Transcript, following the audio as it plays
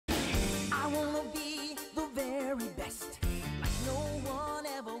best, like no one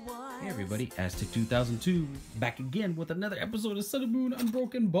ever was. Hey everybody, Aztec 2002 back again with another episode of Sun Moon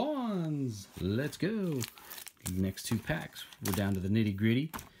Unbroken Bonds. Let's go. Next two packs, we're down to the nitty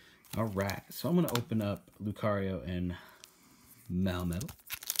gritty. All right, so I'm gonna open up Lucario and Melmetal,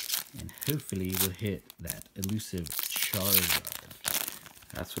 and hopefully we'll hit that elusive Charizard.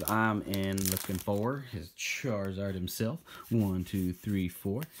 That's what I'm looking for, his Charizard himself. 1, 2, 3,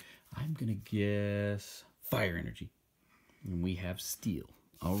 4. I'm gonna guess Fire Energy. And we have Steel.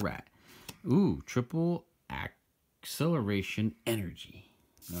 All right. Ooh, triple acceleration energy.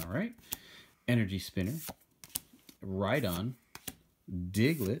 All right. Energy Spinner. Rhydon.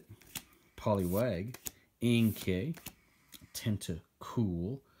 Diglett. Poliwag. Inkay.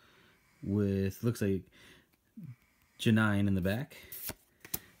 Tentacool. With, looks like, Janine in the back.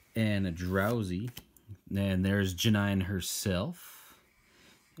 And a Drowsy. And there's Janine herself.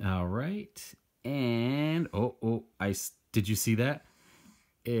 All right. And, did you see that?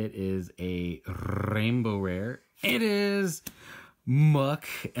 It is a rainbow rare. It is Muck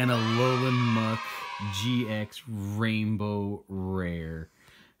and a Alolan Muck GX rainbow rare.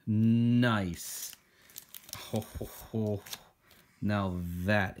 Nice. Ho, ho, ho. Now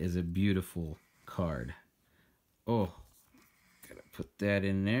that is a beautiful card. Oh, gotta put that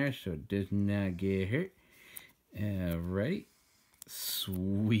in there so it does not get hurt. All right.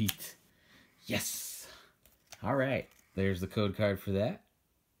 Sweet. Yes. All right. There's the code card for that.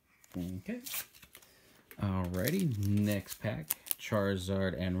 Okay. Alrighty. Next pack.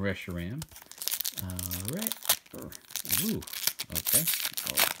 Charizard and Reshiram. Alright. Ooh. Okay.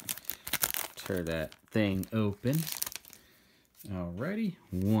 Tear that thing open. Alrighty.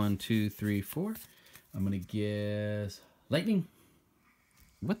 1, 2, 3, 4. I'm going to guess Lightning.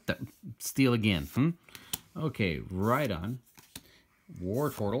 What the? Steel again. Okay. Rhydon.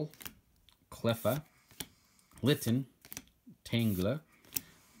 Wartortle. Cleffa. Litten. Tangela.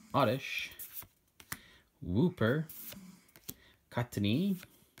 Oddish. Wooper. Katani.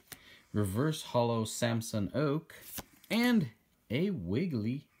 Reverse Hollow Samson Oak. And a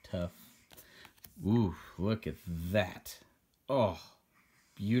Wigglytuff. Ooh, look at that. Oh,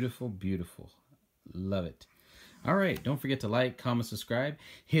 beautiful, beautiful. Love it. All right, don't forget to like, comment, subscribe.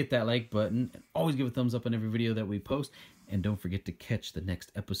 Hit that like button. And always give a thumbs up on every video that we post. And don't forget to catch the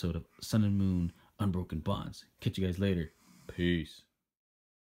next episode of Sun and Moon Unbroken Bonds. Catch you guys later. Peace.